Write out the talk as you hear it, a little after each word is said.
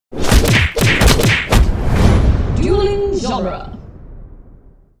genre.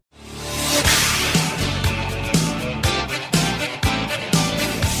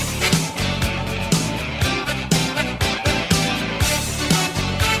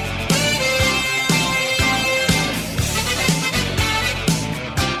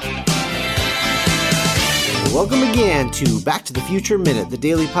 Welcome again to Back to the Future Minute, the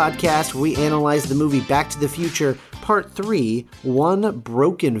daily podcast where we analyze the movie Back to the Future Part 3, one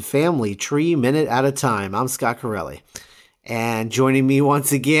broken family tree minute at a time. I'm Scott Corelli. And joining me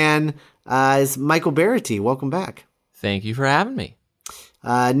once again is Michael Barrety. Welcome back. Thank you for having me.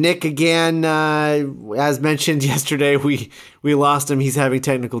 Nick, again, as mentioned yesterday, we lost him. He's having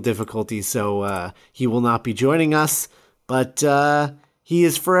technical difficulties, so he will not be joining us. But he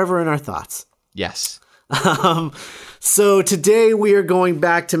is forever in our thoughts. Yes. So today we are going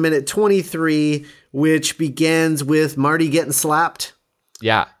back to minute 23, which begins with Marty getting slapped.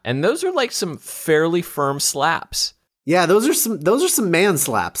 Yeah, and those are like some fairly firm slaps. Yeah, those are some man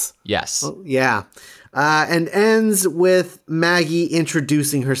slaps. Yes. Oh, yeah. And ends with Maggie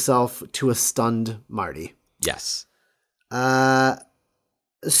introducing herself to a stunned Marty. Yes. So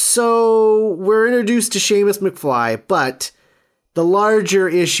we're introduced to Seamus McFly, but the larger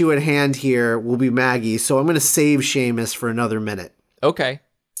issue at hand here will be Maggie, so I'm going to save Seamus for another minute. Okay.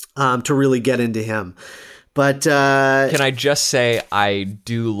 To really get into him. But can I just say I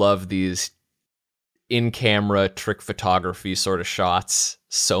do love these in-camera trick photography sort of shots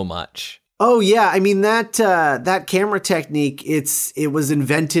so much. Oh yeah, I mean that camera technique, it was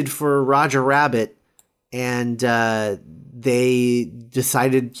invented for Roger Rabbit, and they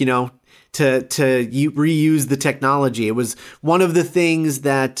decided, to reuse the technology. It was one of the things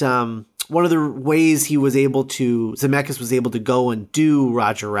that one of the ways Zemeckis was able to go and do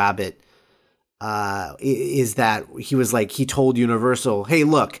Roger Rabbit is that he told Universal, hey,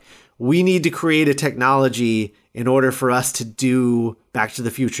 look, we need to create a technology in order for us to do Back to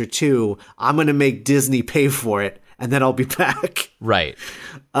the Future 2. I'm going to make Disney pay for it, and then I'll be back. Right.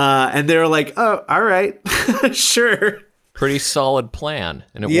 And they were like, oh, all right, sure. Pretty solid plan,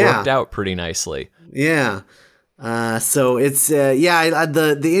 and it worked out pretty nicely. Yeah. So it's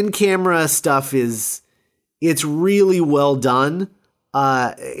the in-camera stuff it's really well done.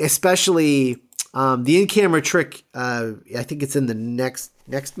 Especially the in-camera trick. I think it's in the next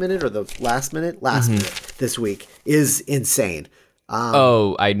minute or the last minute minute this week is insane.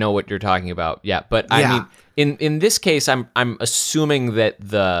 I know what you're talking about. Yeah, but I mean, in this case, I'm assuming that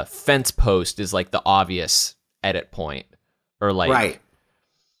the fence post is like the obvious edit point. Or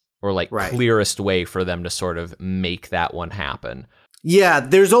like clearest way for them to sort of make that one happen. Yeah,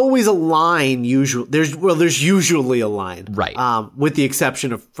 there's always a line. There's usually a line, right? With the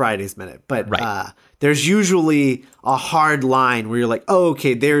exception of Friday's Minute, but there's usually a hard line where you're like, oh,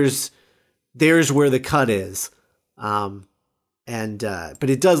 okay, there's where the cut is, but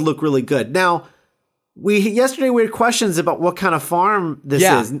it does look really good. Now, yesterday we had questions about what kind of farm this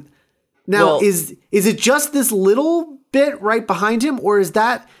is. Now, is it just this little bit right behind him, or is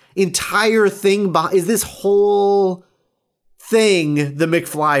that entire thing is this whole thing the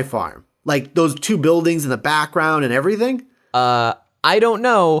McFly farm, like those two buildings in the background and everything? I don't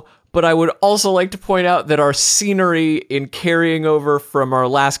know, but I would also like to point out that our scenery, in carrying over from our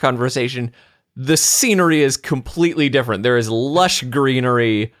last conversation, the scenery is completely different. There is lush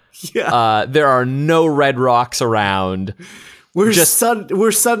greenery. Yeah. There are no red rocks around. We're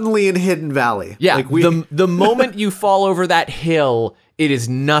suddenly in Hidden Valley. Yeah, the moment you fall over that hill, it is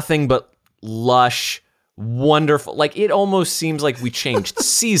nothing but lush, wonderful. Like, it almost seems like we changed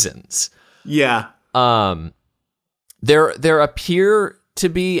seasons. Yeah. There appear to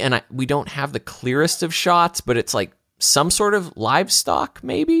be, and we don't have the clearest of shots, but it's like some sort of livestock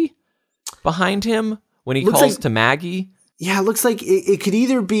maybe behind him when he calls to Maggie. Yeah, it looks like it could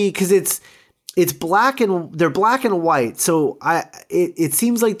either be because it's black and they're black and white. So it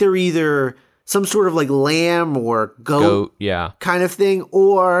seems like they're either some sort of like lamb or goat kind of thing,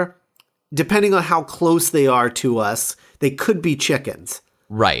 or depending on how close they are to us, they could be chickens.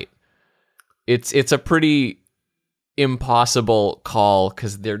 Right. It's a pretty impossible call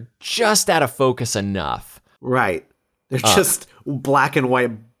because they're just out of focus enough. Right. They're just black and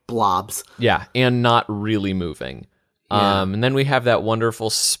white blobs. Yeah, and not really moving. Yeah. And then we have that wonderful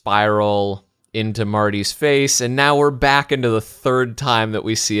spiral into Marty's face, and now we're back into the third time that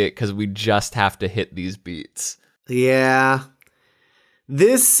we see it because we just have to hit these beats. Yeah.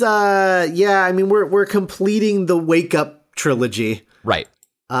 This, I mean, we're completing the Wake Up trilogy. Right.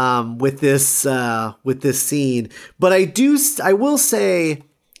 With this scene. But I will say,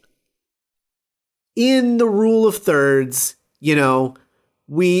 in the rule of thirds,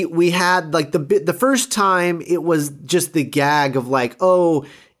 we had like the first time it was just the gag of like, oh,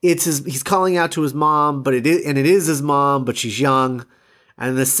 he's calling out to his mom, but it is his mom, but she's young.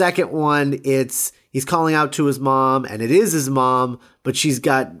 And the second one, he's calling out to his mom, and it is his mom, but she's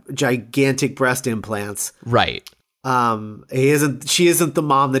got gigantic breast implants. Right. She isn't the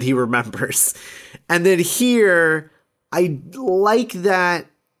mom that he remembers. And then here, I like that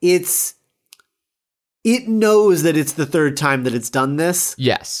it knows that it's the third time that it's done this.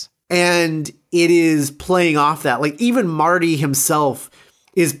 Yes. And it is playing off that. Like, even Marty himself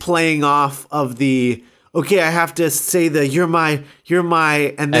is playing off of the, okay, I have to say you're my,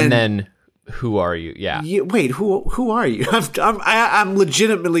 and then who are you? Yeah. Wait, who are you? I'm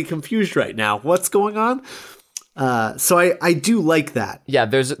legitimately confused right now. What's going on? So I do like that. Yeah,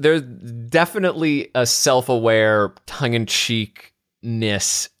 there's definitely a self-aware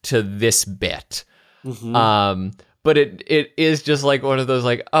tongue-in-cheekness to this bit. Mm-hmm. But it is just like one of those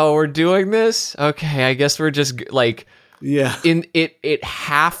like, oh, we're doing this? Okay, I guess we're just like, yeah. It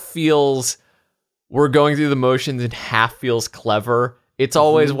half feels we're going through the motions and half feels clever. It's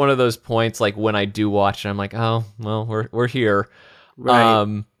always one of those points like when I do watch it, I'm like, oh, well, we're here.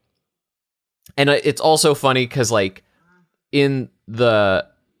 Right. And it's also funny because like in the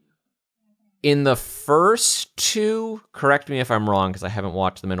first two, correct me if I'm wrong because I haven't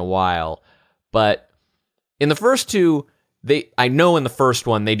watched them in a while, but in the first two, I know in the first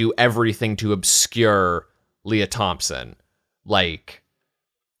one they do everything to obscure Leah Thompson, like,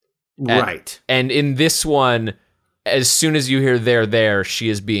 right. And in this one, as soon as you hear they're there, she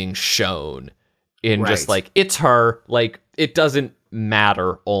is being shown in just like, it's her, like, it doesn't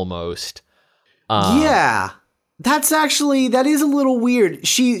matter almost. Yeah, that is a little weird.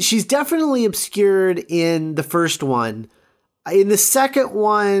 She's definitely obscured in the first one. In the second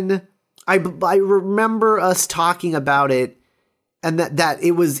one, I remember us talking about it, and that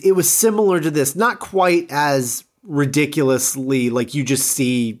it was similar to this, not quite as ridiculously like you just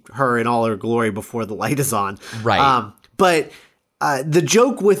see her in all her glory before the light is on, right? But the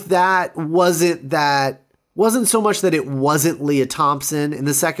joke with that wasn't so much that it wasn't Leah Thompson in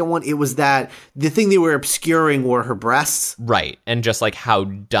the second one. It was that the thing they were obscuring were her breasts. Right. And just like how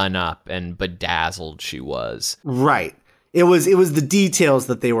done up and bedazzled she was. Right. It was the details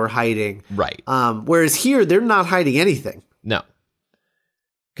that they were hiding. Right. Whereas here, they're not hiding anything. No.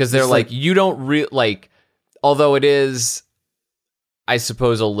 Because they're like, you don't like, although it is, I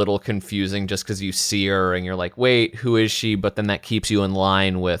suppose, a little confusing just because you see her and you're like, wait, who is she? But then that keeps you in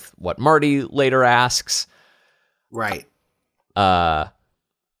line with what Marty later asks. Right. I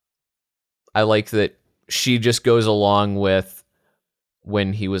like that she just goes along with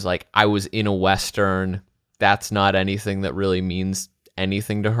when he was like, I was in a Western. That's not anything that really means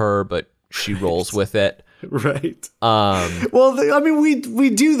anything to her, but she rolls with it. Right. Well, I mean, we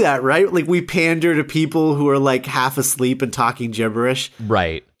do that, right? Like, we pander to people who are like half asleep and talking gibberish.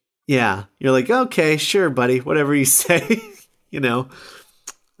 Right. Yeah. You're like, okay, sure, buddy, whatever you say, you know.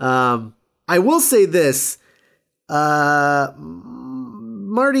 I will say this.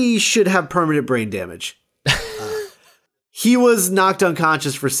 Marty should have permanent brain damage. He was knocked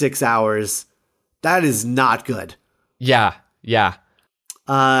unconscious for 6 hours. That is not good. Yeah. Yeah.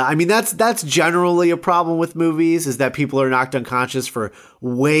 I mean, that's generally a problem with movies, is that people are knocked unconscious for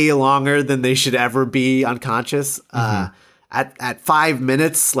way longer than they should ever be unconscious. Mm-hmm. At 5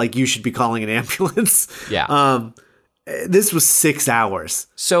 minutes, like, you should be calling an ambulance. Yeah. This was 6 hours.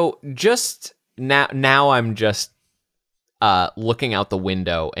 So just now I'm just looking out the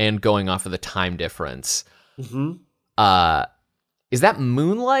window and going off of the time difference. Mm-hmm. Is that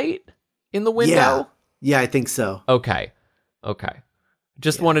moonlight in the window? Yeah, I think so. Okay.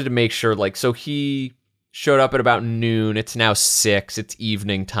 Just wanted to make sure, like, so he showed up at about noon. It's now 6. It's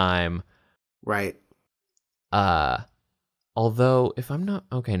evening time. Right. Although, if I'm not...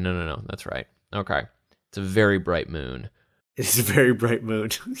 Okay, no. That's right. Okay. It's a very bright moon. It's a very bright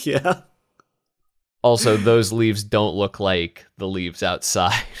moon. Yeah. Also, those leaves don't look like the leaves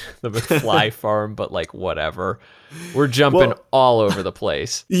outside the McFly farm, but like whatever. We're jumping all over the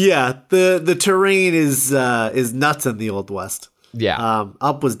place. Yeah, the terrain is nuts in the Old West. Yeah.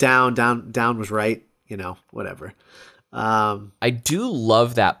 Up was down was right, you know, whatever. I do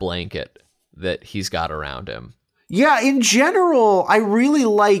love that blanket that he's got around him. Yeah, in general, I really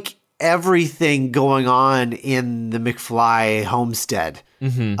like everything going on in the McFly homestead.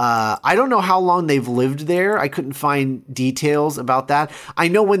 Mm-hmm. I don't know how long they've lived there. I couldn't find details about that. I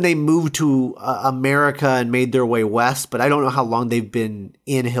know when they moved to America and made their way west, but I don't know how long they've been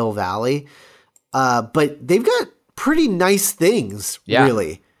in Hill Valley. But they've got pretty nice things,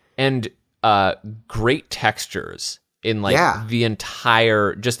 really. And great textures in like the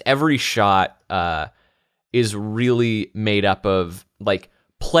entire, just every shot is really made up of like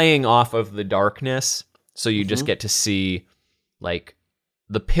playing off of the darkness. So you just get to see like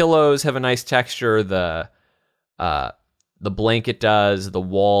the pillows have a nice texture. The blanket does. The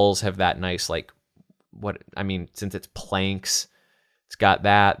walls have that nice, like, since it's planks, it's got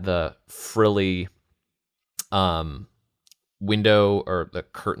that. The frilly window or the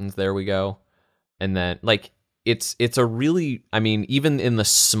curtains, there we go. And then like it's a really, even in the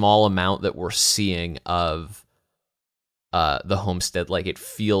small amount that we're seeing of the homestead, like it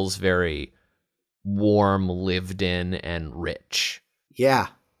feels very warm, lived in, and rich. Yeah.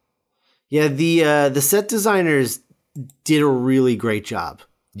 The set designers did a really great job.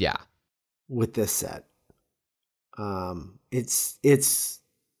 Yeah. With this set. It's just,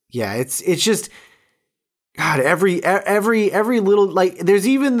 God, every little, like, there's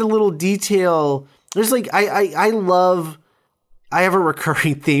even the little detail. There's like, I have a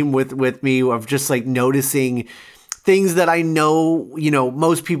recurring theme with me of just like noticing things that I know,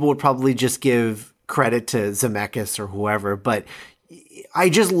 most people would probably just give credit to Zemeckis or whoever, but I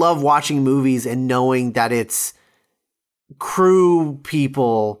just love watching movies and knowing that it's crew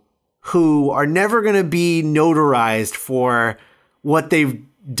people who are never going to be notarized for what they've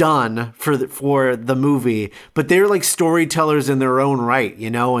done for the movie, but they're like storytellers in their own right,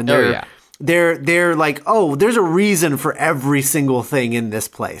 and they're like, oh, there's a reason for every single thing in this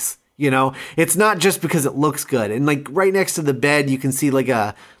place. It's not just because it looks good. And like right next to the bed, you can see like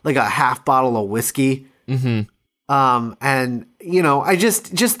a half bottle of whiskey. Mm-hmm. And I just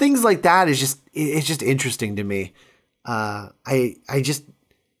things like that it's just interesting to me. The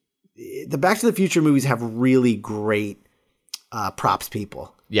Back to the Future movies have really great props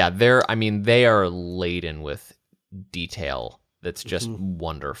people. Yeah, they are laden with detail that's just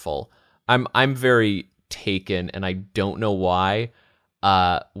wonderful. I'm very taken, and I don't know why,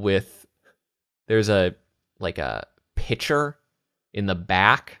 with there's a picture in the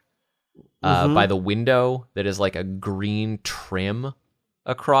back by the window that is like a green trim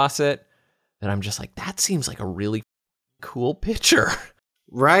across it, and I'm just like, that seems like a really cool picture.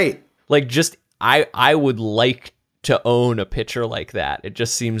 Right. Like, just I would like to own a picture like that. It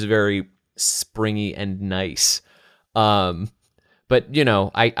just seems very springy and nice. But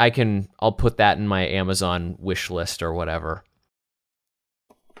I'll put that in my Amazon wish list or whatever.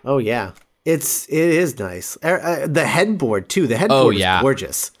 Oh yeah. It is nice. The headboard too. The headboard is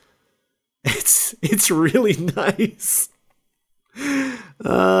gorgeous. It's really nice.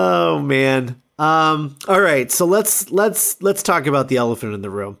 Oh man. All right. So let's talk about the elephant in the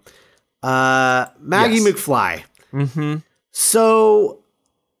room. Maggie McFly. Mm-hmm. So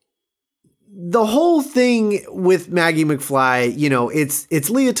the whole thing with Maggie McFly, it's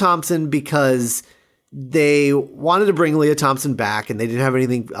Leah Thompson because they wanted to bring Leah Thompson back and they didn't have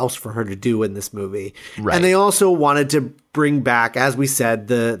anything else for her to do in this movie. Right. And they also wanted to bring back, as we said,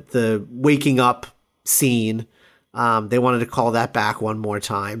 the waking up scene. They wanted to call that back one more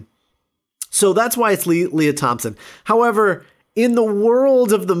time. So that's why it's Leah Thompson. However, in the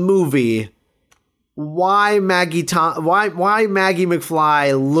world of the movie, why Maggie McFly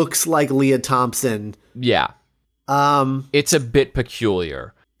looks like Leah Thompson? Yeah. It's a bit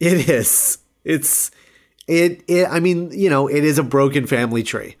peculiar. It is. It is a broken family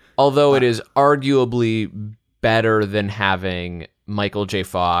tree. Although it is arguably better than having Michael J.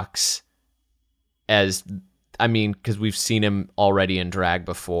 Fox because we've seen him already in drag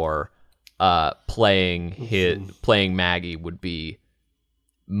before. Playing Maggie would be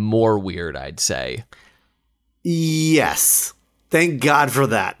more weird, I'd say. Yes. Thank God for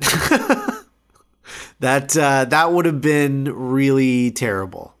that. That would have been really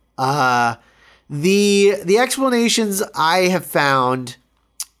terrible. The explanations I have found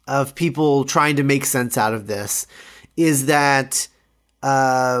of people trying to make sense out of this is that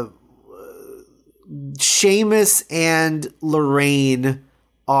Seamus and Lorraine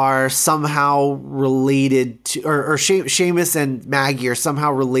are somehow related to, or Seamus and Maggie are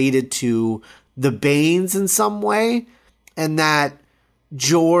somehow related to the Banes in some way, and that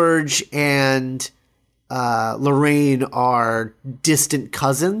George and Lorraine are distant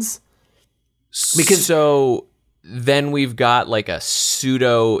cousins. So then we've got like a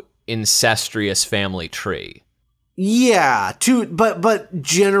pseudo incestuous family tree. Yeah, but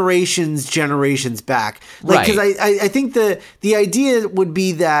generations back. Like, because I think the idea would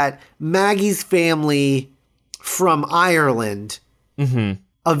be that Maggie's family from Ireland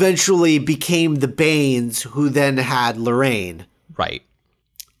eventually became the Banes, who then had Lorraine. Right.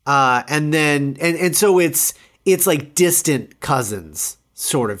 And then and so it's like distant cousins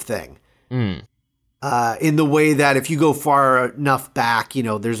sort of thing. Mm. in the way that if you go far enough back,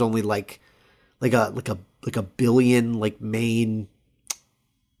 there's only like a billion like main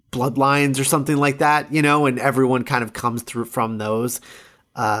bloodlines or something like that, and everyone kind of comes through from those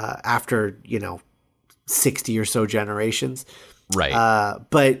after 60 or so generations. Right.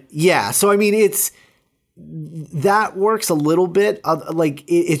 But yeah, so I mean, that works a little bit.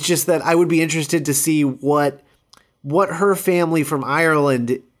 It's just that I would be interested to see what her family from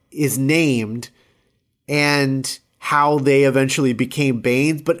Ireland is named and how they eventually became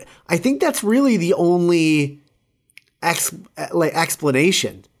Banes. But I think that's really the only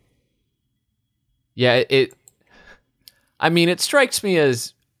explanation. Yeah, it strikes me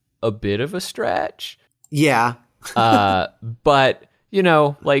as a bit of a stretch. Yeah. But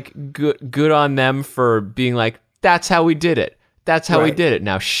good on them for being like, that's how we did it. That's how we did it.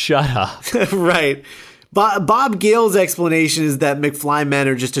 Now shut up. Right. Bob Gale's explanation is that McFly men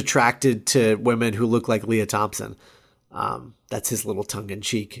are just attracted to women who look like Leah Thompson. That's his little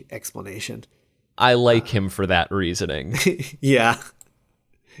tongue-in-cheek explanation. I like him for that reasoning. Yeah.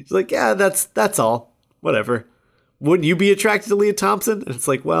 He's like, yeah, that's all. Whatever. Wouldn't you be attracted to Leah Thompson? And it's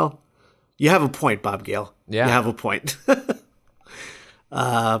like, well, you have a point, Bob Gale. Yeah. You have a point.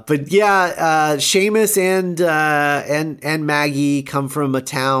 But yeah, Seamus and Maggie come from a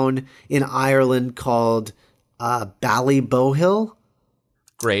town in Ireland called Ballybohill.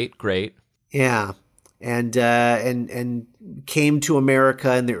 Great. Yeah. And came to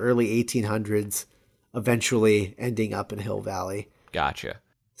America in the early 1800s, eventually ending up in Hill Valley. Gotcha.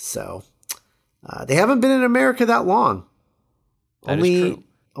 So they haven't been in America that long. That is true.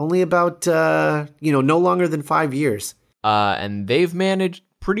 Only about, no longer than 5 years. And they've managed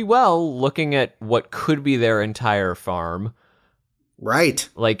pretty well looking at what could be their entire farm. Right.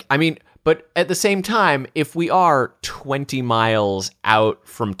 But at the same time, if we are 20 miles out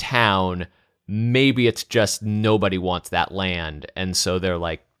from town, maybe it's just nobody wants that land. And so they're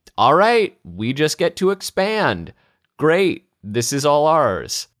like, all right, we just get to expand. Great. This is all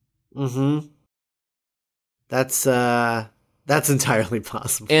ours. Mm-hmm. That's entirely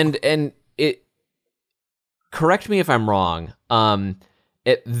possible. And it, correct me if I'm wrong.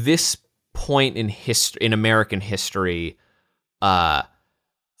 At this point in American history, the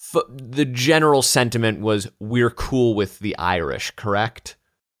general sentiment was we're cool with the Irish, correct?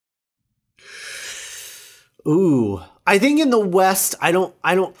 Ooh, I think in the West, I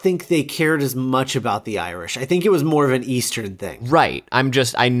don't think they cared as much about the Irish. I think it was more of an Eastern thing. Right.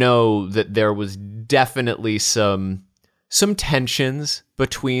 I know that there was definitely some tensions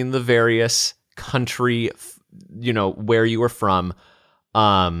between the various country, where you were from.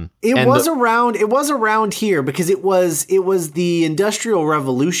 It was around here because it was the Industrial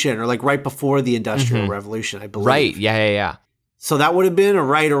Revolution, or like right before the Industrial Revolution, I believe. Right. Yeah. So that would have been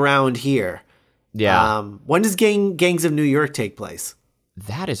right around here. Yeah. When does Gangs of New York take place?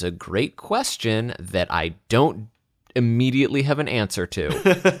 That is a great question that I don't immediately have an answer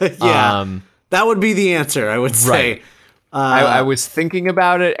to. Yeah. That would be the answer, I would say. Right. I was thinking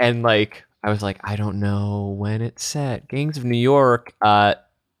about it, and I was like, I don't know when it's set. Gangs of New York,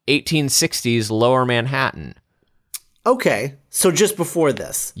 1860s, Lower Manhattan. Okay, so just before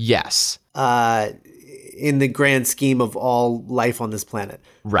this. Yes. In the grand scheme of all life on this planet.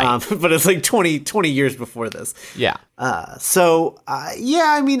 Right. But it's like 20 years before this. Yeah. Because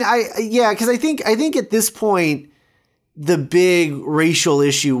I think at this point, the big racial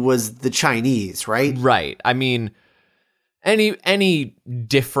issue was the Chinese, right? Right. I mean, any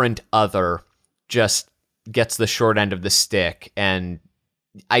different other just gets the short end of the stick. And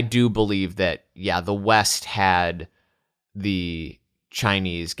I do believe that, the West had the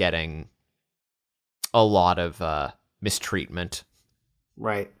Chinese getting a lot of mistreatment.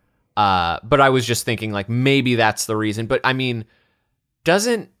 Right. But I was just thinking maybe that's the reason. But I mean,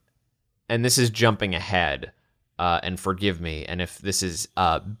 and this is jumping ahead, and forgive me, and if this is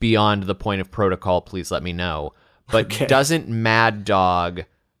beyond the point of protocol, please let me know. But Doesn't Mad Dog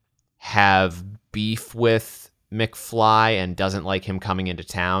have beef with McFly and doesn't like him coming into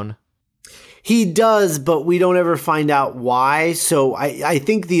town? He does, but we don't ever find out why. So I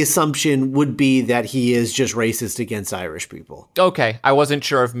think the assumption would be that he is just racist against Irish people. Okay. I wasn't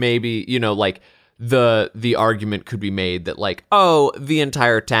sure if maybe, the argument could be made that the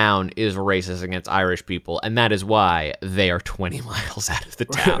entire town is racist against Irish people, and that is why they are 20 miles out of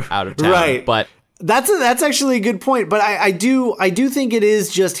town. Right. But that's actually a good point. But I do think it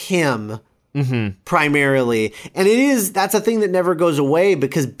is just him. Mm-hmm. Primarily, and that's a thing that never goes away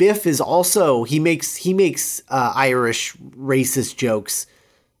because Biff is also he makes Irish racist jokes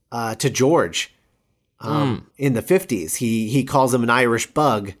to George in the 50s. He calls him an Irish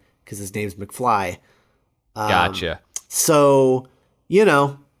bug because his name's McFly. Gotcha. So, you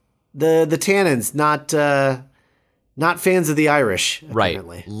know, the Tannins, not fans of the Irish,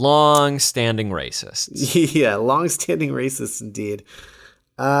 apparently. Right. Long-standing racists. Yeah, long-standing racists indeed.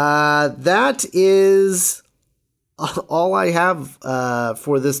 That is all I have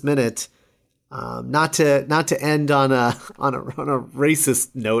for this minute. Not to end on a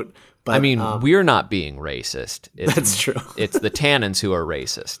racist note, but I mean, we're not being racist. That's true. It's the Tannins who are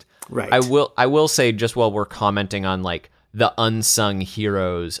racist. Right. I will say, just while we're commenting on like the unsung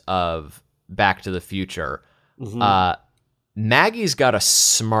heroes of Back to the Future, Maggie's got a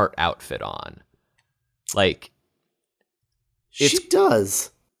smart outfit on. Like, she does.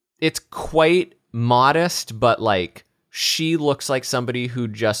 It's quite modest, but like she looks like somebody who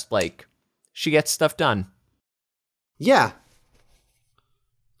just like she gets stuff done. Yeah.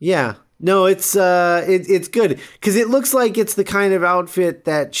 Yeah. No, it's good because it looks like it's the kind of outfit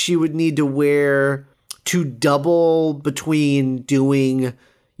that she would need to wear to double between doing,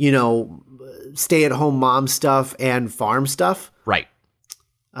 you know, stay-at-home mom stuff and farm stuff. Right.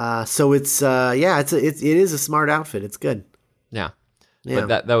 So it is a smart outfit. It's good. Yeah.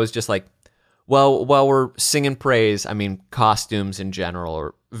 But that was just like, well, while we're singing praise, I mean, costumes in general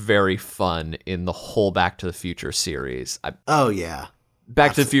are very fun in the whole Back to the Future series. Oh yeah.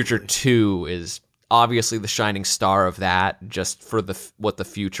 Back to the Future 2 is obviously the shining star of that, just for what the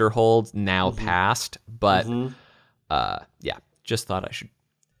future holds now past. But just thought I should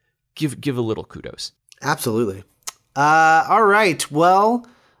give a little kudos. Absolutely. All right. Well,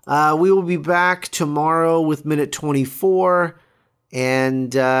 we will be back tomorrow with minute 24.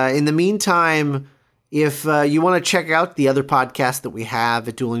 And in the meantime, if you want to check out the other podcasts that we have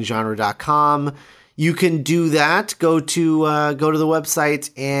at duelinggenre.com, you can do that. Go to the website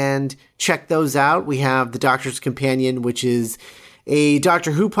and check those out. We have The Doctor's Companion, which is a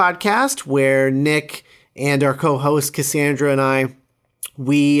Doctor Who podcast where Nick and our co-host Cassandra and I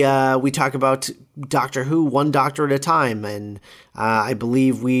we talk about Doctor Who one Doctor at a time, and I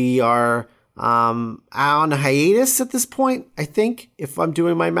believe we are on hiatus at this point, I think, if I'm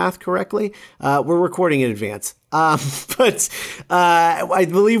doing my math correctly. We're recording in advance. But I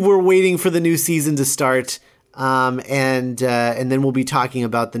believe we're waiting for the new season to start. And then we'll be talking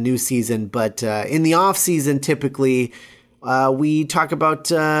about the new season. But in the off season, typically, we talk about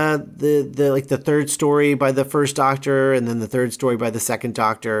the third story by the first Doctor, and then the third story by the second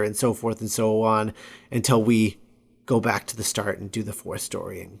Doctor, and so forth and so on, until we go back to the start and do the fourth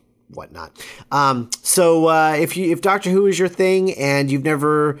story and whatnot. So if Doctor Who is your thing and you've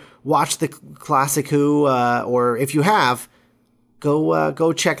never watched the classic Who, or if you have,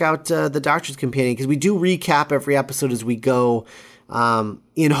 go check out the Doctor's Companion, because we do recap every episode as we go,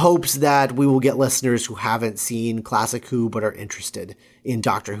 in hopes that we will get listeners who haven't seen classic Who but are interested in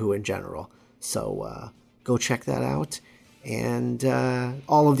Doctor Who in general. So go check that out, and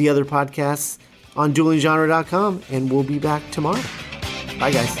all of the other podcasts on duelinggenre.com, and we'll be back tomorrow.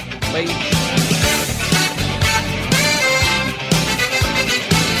 Bye, guys. Bye.